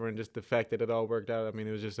with Trevor, and just the fact that it all worked out, I mean,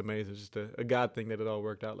 it was just amazing. It was just a God thing that it all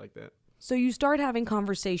worked out like that. So you start having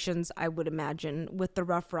conversations, I would imagine, with the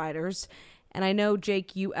Rough Riders. And I know,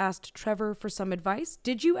 Jake, you asked Trevor for some advice.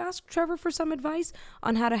 Did you ask Trevor for some advice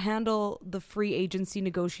on how to handle the free agency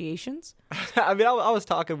negotiations? I mean, I was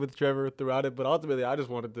talking with Trevor throughout it, but ultimately I just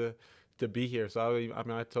wanted to be here. So,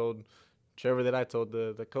 I told Trevor that, I told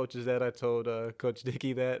the coaches that, I told Coach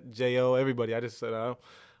Dickey that, J.O., everybody. I just said, I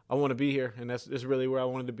want to be here, and that's really where I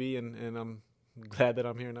wanted to be, and I'm glad that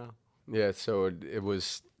I'm here now. Yeah, so it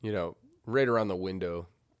was, right around the window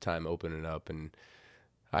time opening up, and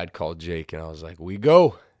I'd called Jake, and I was like, we're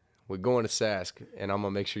going to Sask, and I'm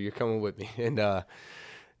going to make sure you're coming with me.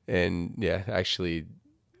 And yeah, actually,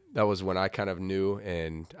 that was when I kind of knew,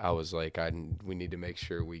 and I was like, we need to make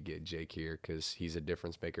sure we get Jake here because he's a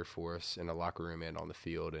difference maker for us in the locker room and on the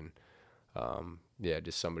field. And,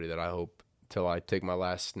 just somebody that I hope till I take my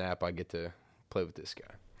last snap, I get to play with this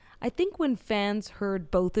guy. I think when fans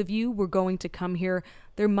heard both of you were going to come here,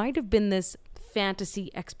 there might have been this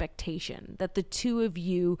fantasy expectation that the two of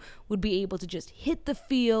you would be able to just hit the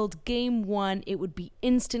field, game one, it would be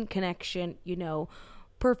instant connection,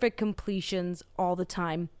 perfect completions all the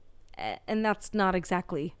time. And that's not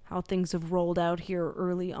exactly how things have rolled out here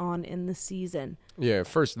early on in the season. Yeah,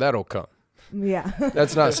 first that'll come. Yeah.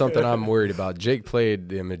 That's not something I'm worried about. Jake played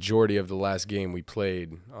the majority of the last game we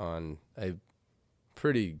played on a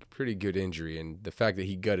pretty good injury, and the fact that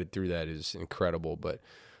he gutted through that is incredible, but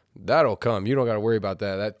that'll come. You don't got to worry about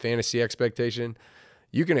that. That fantasy expectation,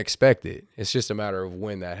 you can expect it. It's just a matter of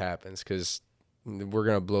when that happens, because we're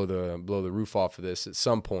going to blow the roof off of this at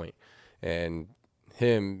some point. And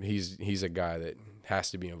he's a guy that has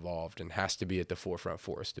to be involved and has to be at the forefront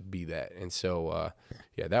for us to be that. And so,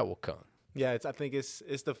 that will come. Yeah, I think it's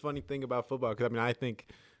the funny thing about football, because I think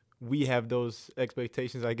we have those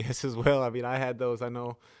expectations, I guess, as well. I mean, I had those. I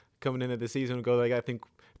know coming into the season ago, like I think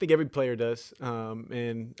every player does,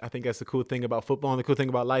 and I think that's the cool thing about football. And the cool thing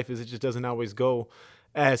about life is it just doesn't always go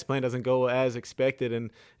as planned, doesn't go as expected.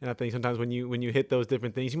 And I think sometimes when you hit those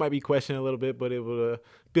different things, you might be questioning a little bit, but be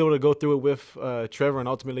able to go through it with Trevor and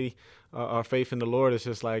ultimately our faith in the Lord, it's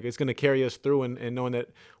just like it's going to carry us through, and knowing that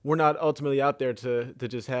we're not ultimately out there to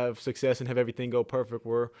just have success and have everything go perfect.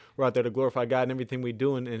 We're out there to glorify God in everything we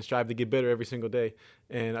do and strive to get better every single day.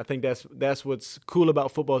 And I think that's what's cool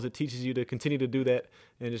about football, is it teaches you to continue to do that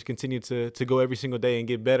and just continue to go every single day and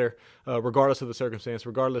get better, regardless of the circumstance,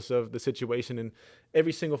 regardless of the situation. And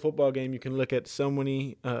every single football game, you can look at so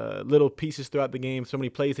many little pieces throughout the game, so many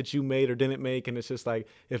plays that you made or didn't make, and it's just like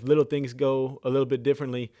if little things go a little bit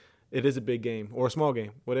differently, it is a big game or a small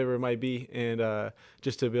game, whatever it might be, and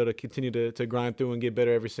just to be able to continue to grind through and get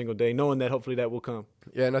better every single day, knowing that hopefully that will come.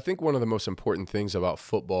 Yeah, and I think one of the most important things about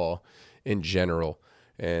football in general,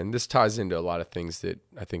 and this ties into a lot of things that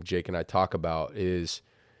I think Jake and I talk about, is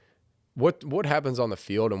what happens on the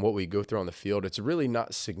field and what we go through on the field. It's really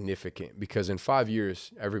not significant because in 5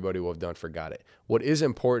 years, everybody will have done forgot it. What is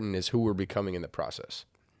important is who we're becoming in the process.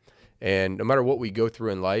 And no matter what we go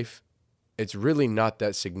through in life, it's really not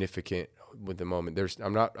that significant with the moment.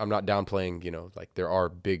 I'm not downplaying, like there are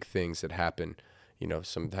big things that happen,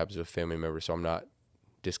 sometimes with family members, so I'm not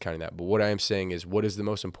discounting that. But what I am saying is what is the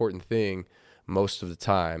most important thing most of the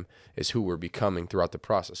time is who we're becoming throughout the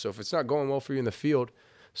process. So if it's not going well for you in the field,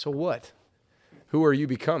 so what? Who are you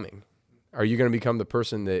becoming? Are you going to become the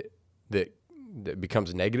person that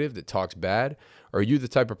becomes negative, that talks bad? Or are you the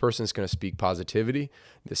type of person that's going to speak positivity,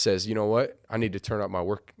 that says, you know what, I need to turn up my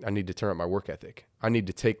work ethic. I need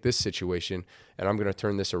to take this situation and I'm going to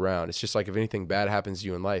turn this around. It's just like if anything bad happens to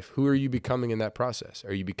you in life, who are you becoming in that process?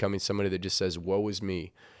 Are you becoming somebody that just says, woe is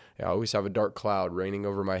me? I always have a dark cloud raining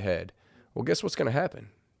over my head. Well, guess what's going to happen?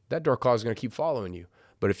 That dark cloud is going to keep following you.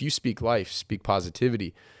 But if you speak life, speak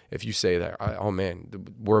positivity, if you say that, oh man,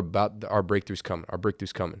 our breakthrough's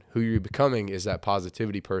coming. Who you're becoming is that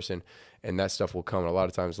positivity person, and that stuff will come. And a lot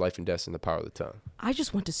of times, life and death in the power of the tongue. I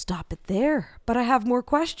just want to stop it there, but I have more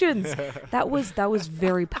questions. That was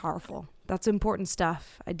very powerful. That's important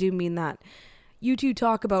stuff. I do mean that. You two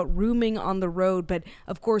talk about rooming on the road, but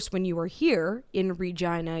of course, when you are here in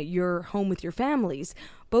Regina, you're home with your families.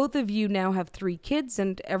 Both of you now have 3 kids,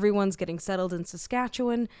 and everyone's getting settled in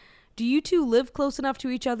Saskatchewan. Do you two live close enough to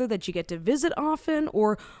each other that you get to visit often,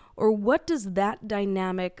 or what does that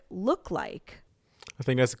dynamic look like? I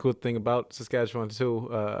think that's the cool thing about Saskatchewan too.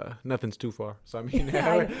 Nothing's too far. So I mean,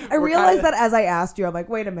 I realized that as I asked you. I'm like,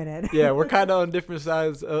 wait a minute. Yeah, we're kind of on different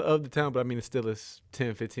sides of the town, but I mean, it still is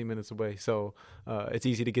 10, 15 minutes away. So it's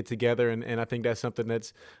easy to get together, and I think that's something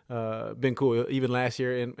that's been cool. Even last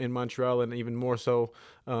year in Montreal, and even more so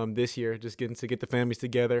this year, just getting to get the families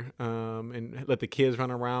together and let the kids run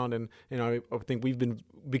around. And I think we've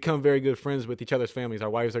become very good friends with each other's families. Our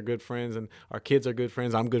wives are good friends, and our kids are good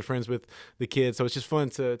friends. I'm good friends with the kids, so it's just fun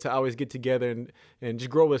to always get together and just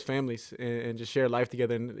grow as families and just share life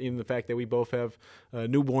together. And even the fact that we both have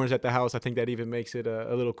newborns at the house, I think that even makes it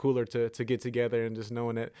a little cooler to get together, and just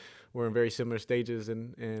knowing that we're in very similar stages,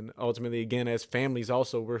 and ultimately, again, as families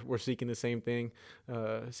also, we're seeking the same thing,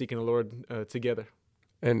 seeking the Lord together.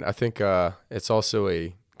 And I think it's also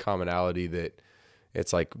a commonality that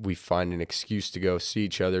it's like we find an excuse to go see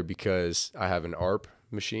each other because I have an ARP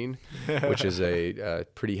machine, which is a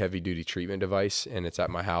pretty heavy-duty treatment device, and it's at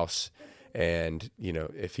my house. And,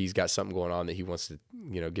 if he's got something going on that he wants to,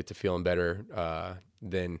 get to feeling better,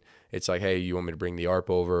 then it's like, hey, you want me to bring the ARP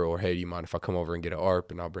over? Or, hey, do you mind if I come over and get an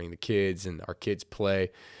ARP, and I'll bring the kids, and our kids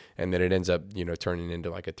play. And then it ends up, turning into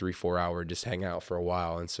like a 3-4 hour just hang out for a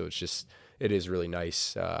while. And so it is really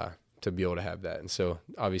nice to be able to have that. And so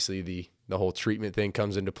obviously the whole treatment thing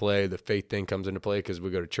comes into play. The faith thing comes into play because we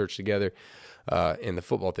go to church together. And the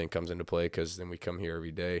football thing comes into play because then we come here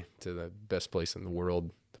every day to the best place in the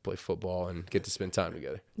world to play football and get to spend time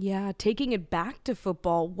together. Yeah, taking it back to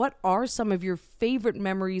football, what are some of your favorite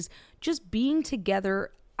memories just being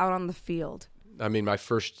together out on the field? I mean, my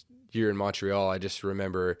first year in Montreal, I just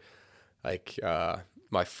remember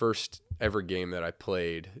my first ever game that I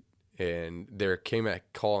played, and there came a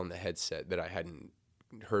call on the headset that I hadn't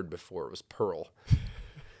heard before. It was Pearl.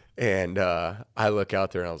 And I look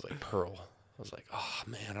out there and I was like, Pearl. I was like, oh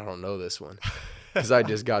man, I don't know this one. Because I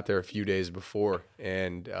just got there a few days before,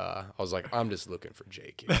 and I was like, I'm just looking for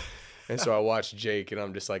Jake. And so I watched Jake, and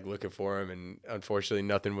I'm just like looking for him, and unfortunately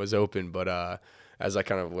nothing was open. But as I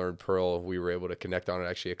kind of learned Pearl, we were able to connect on it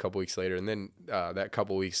actually a couple weeks later. And then that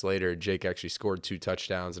couple weeks later, Jake actually scored 2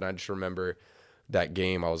 touchdowns. And I just remember that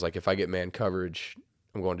game. I was like, if I get man coverage,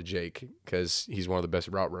 I'm going to Jake because he's one of the best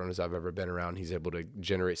route runners I've ever been around. He's able to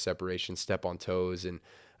generate separation, step on toes, and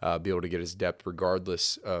be able to get his depth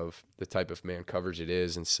regardless of the type of man coverage it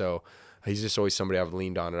is. And so he's just always somebody I've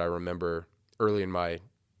leaned on. And I remember early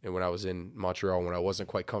when I was in Montreal, when I wasn't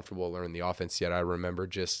quite comfortable learning the offense yet, I remember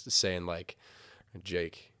just saying like,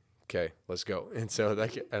 Jake, okay, let's go. And so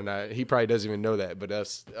he probably doesn't even know that, but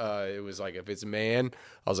it was like, if it's man,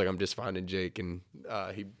 I was like, I'm just finding Jake. And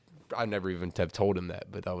I never even have told him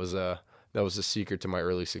that, but that was the secret to my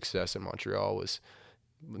early success in Montreal, was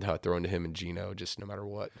throwing to him and Gino, just no matter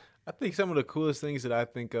what. I think some of the coolest things that I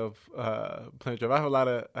think of playing Trevor, I have a lot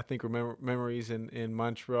of, I think, memories in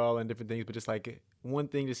Montreal and different things, but just like one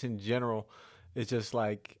thing just in general is just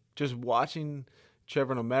like just watching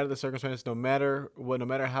Trevor, no matter the circumstances, no matter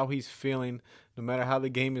how he's feeling, no matter how the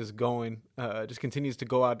game is going, just continues to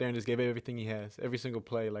go out there and just give everything he has, every single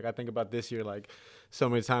play. Like I think about this year, like so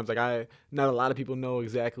many times, like not a lot of people know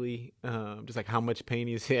exactly just like how much pain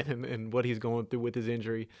he's in and what he's going through with his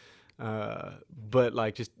injury. But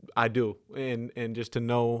like just I do, and just to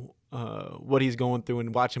know what he's going through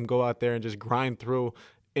and watch him go out there and just grind through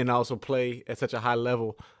and also play at such a high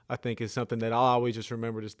level, I think is something that I'll always just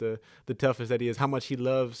remember, just the toughest that he is, how much he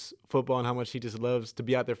loves football and how much he just loves to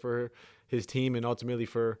be out there for his team and ultimately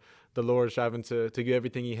for the Lord, striving to give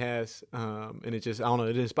everything he has. And it just, I don't know,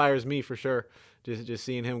 it inspires me for sure, just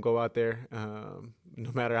seeing him go out there,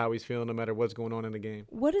 no matter how he's feeling, no matter what's going on in the game.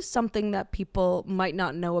 What is something that people might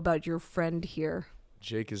not know about your friend here?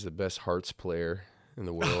 Jake is the best hearts player in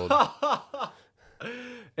the world.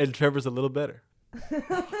 And Trevor's a little better.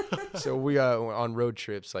 So we on road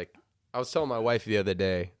trips, like I was telling my wife the other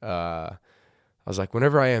day, I was like,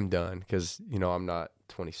 whenever I am done, because I'm not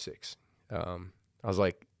 26, I was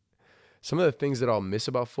like, some of the things that I'll miss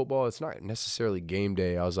about football, it's not necessarily game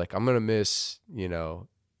day. I was like, I'm gonna miss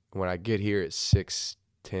when I get here at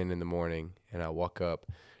 6:10 in the morning and I walk up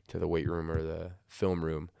to the weight room or the film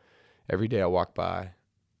room. Every day I walk by,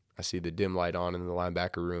 I see the dim light on in the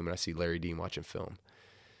linebacker room and I see Larry Dean watching film.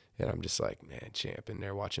 And I'm just like, man, champ in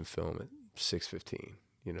there watching film at 6:15,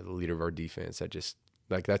 the leader of our defense. I just,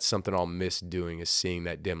 like, that's something I'll miss doing, is seeing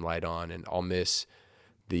that dim light on. And I'll miss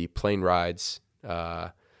the plane rides,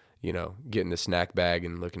 getting the snack bag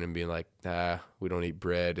and looking and being like, we don't eat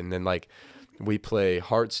bread. And then, like, we play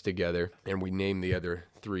hearts together and we name the other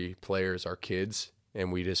 3 players our kids. And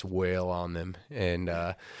we just wail on them. And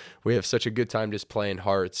we have such a good time just playing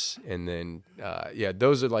hearts. And then,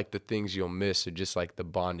 those are like the things you'll miss, are just like the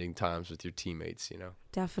bonding times with your teammates,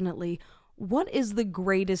 Definitely. What is the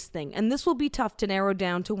greatest thing? And this will be tough to narrow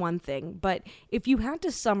down to one thing, but if you had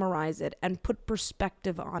to summarize it and put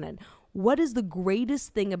perspective on it, what is the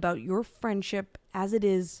greatest thing about your friendship as it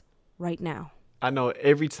is right now? I know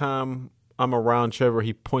every time I'm around Trevor,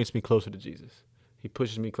 he points me closer to Jesus. He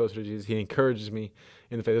pushes me closer to Jesus. He encourages me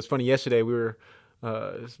in the faith. It's funny. Yesterday we were,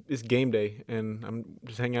 it's game day, and I'm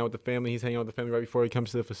just hanging out with the family. He's hanging out with the family right before he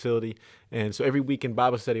comes to the facility. And so every week in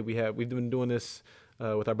Bible study we've been doing this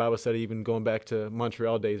with our Bible study, even going back to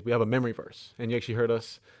Montreal days. We have a memory verse, and you actually heard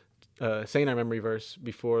us saying our memory verse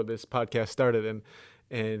before this podcast started.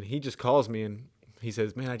 And he just calls me and he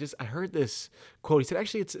says, "Man, I heard this quote." He said,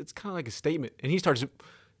 "Actually, it's kind of like a statement," and he starts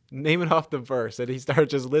naming off the verse, and he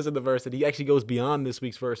starts just listening to the verse, and he actually goes beyond this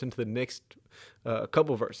week's verse into the next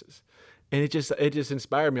couple verses. And it just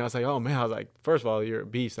inspired me. I was like, oh man, first of all, you're a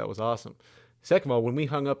beast. That was awesome. Second of all, when we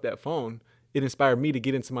hung up that phone, it inspired me to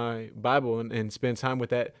get into my Bible and spend time with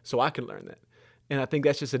that so I could learn that. And I think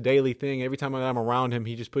that's just a daily thing. Every time I'm around him,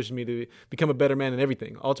 he just pushes me to become a better man in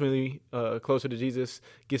everything. Ultimately, closer to Jesus,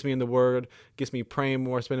 gets me in the Word, gets me praying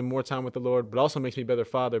more, spending more time with the Lord, but also makes me a better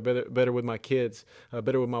father, better with my kids,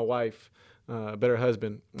 better with my wife, better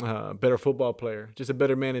husband, better football player, just a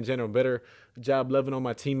better man in general, better job loving on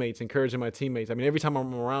my teammates, encouraging my teammates. I mean, every time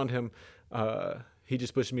I'm around him, he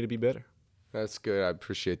just pushes me to be better. That's good. I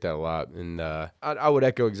appreciate that a lot. And I would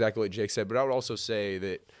echo exactly what Jake said, but I would also say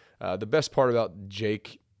that the best part about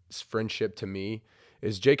Jake's friendship to me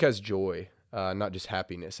is Jake has joy, not just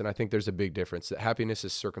happiness. And I think there's a big difference. That happiness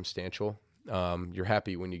is circumstantial. You're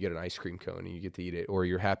happy when you get an ice cream cone and you get to eat it, or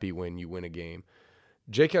you're happy when you win a game.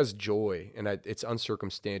 Jake has joy, and it's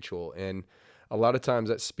uncircumstantial. And a lot of times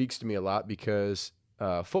that speaks to me a lot, because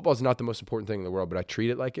football is not the most important thing in the world, but I treat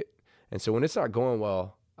it like it. And so when it's not going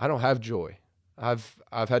well, I don't have joy. I've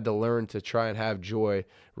had to learn to try and have joy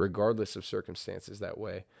regardless of circumstances that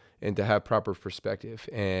way, and to have proper perspective.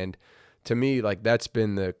 And to me, like, that's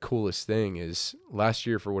been the coolest thing. Is last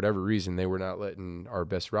year, for whatever reason, they were not letting our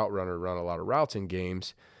best route runner run a lot of routes in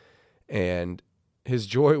games, and his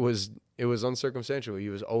joy was it was uncircumstantial. He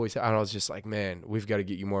was always, and I was just like, man, we've got to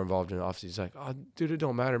get you more involved in the offseason. He's like, oh, dude, it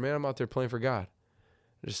don't matter, man. I'm out there playing for God.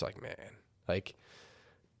 I'm just like, man, like,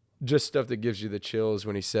 just stuff that gives you the chills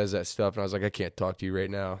when he says that stuff. And I was like, I can't talk to you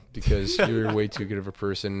right now because you're way too good of a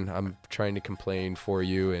person. I'm trying to complain for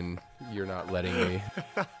you, and you're not letting me.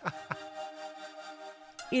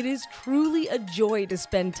 It is truly a joy to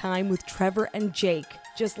spend time with Trevor and Jake,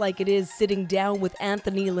 just like it is sitting down with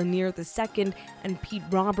Anthony Lanier II and Pete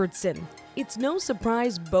Robertson. It's no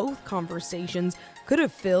surprise both conversations could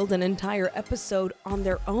have filled an entire episode on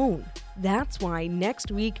their own. That's why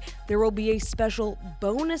next week there will be a special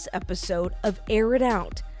bonus episode of Air It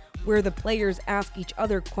Out, where the players ask each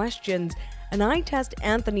other questions and I test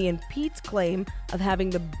Anthony and Pete's claim of having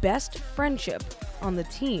the best friendship on the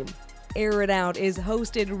team. Air It Out is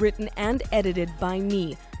hosted, written, and edited by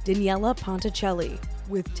me, Daniella Ponticelli,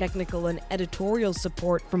 with technical and editorial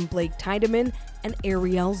support from Blake Tiedemann and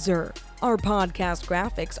Ariel Zur. Our podcast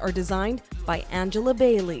graphics are designed by Angela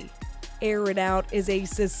Bailey. Air It Out is a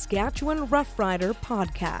Saskatchewan Rough Rider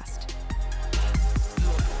podcast.